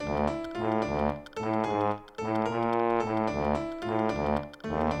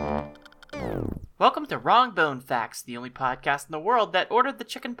Welcome to Wrong Bone Facts, the only podcast in the world that ordered the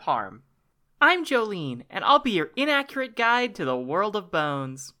chicken parm. I'm Jolene, and I'll be your inaccurate guide to the world of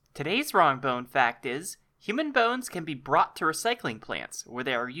bones. Today's Wrong Bone Fact is, human bones can be brought to recycling plants, where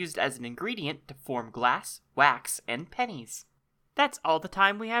they are used as an ingredient to form glass, wax, and pennies. That's all the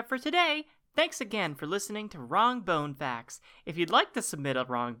time we have for today. Thanks again for listening to Wrong Bone Facts. If you'd like to submit a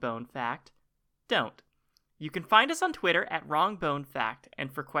Wrong Bone Fact, don't. You can find us on Twitter at WrongBoneFact,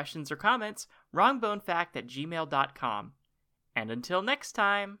 and for questions or comments, wrongbonefact@gmail.com. And until next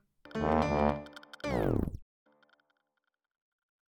time...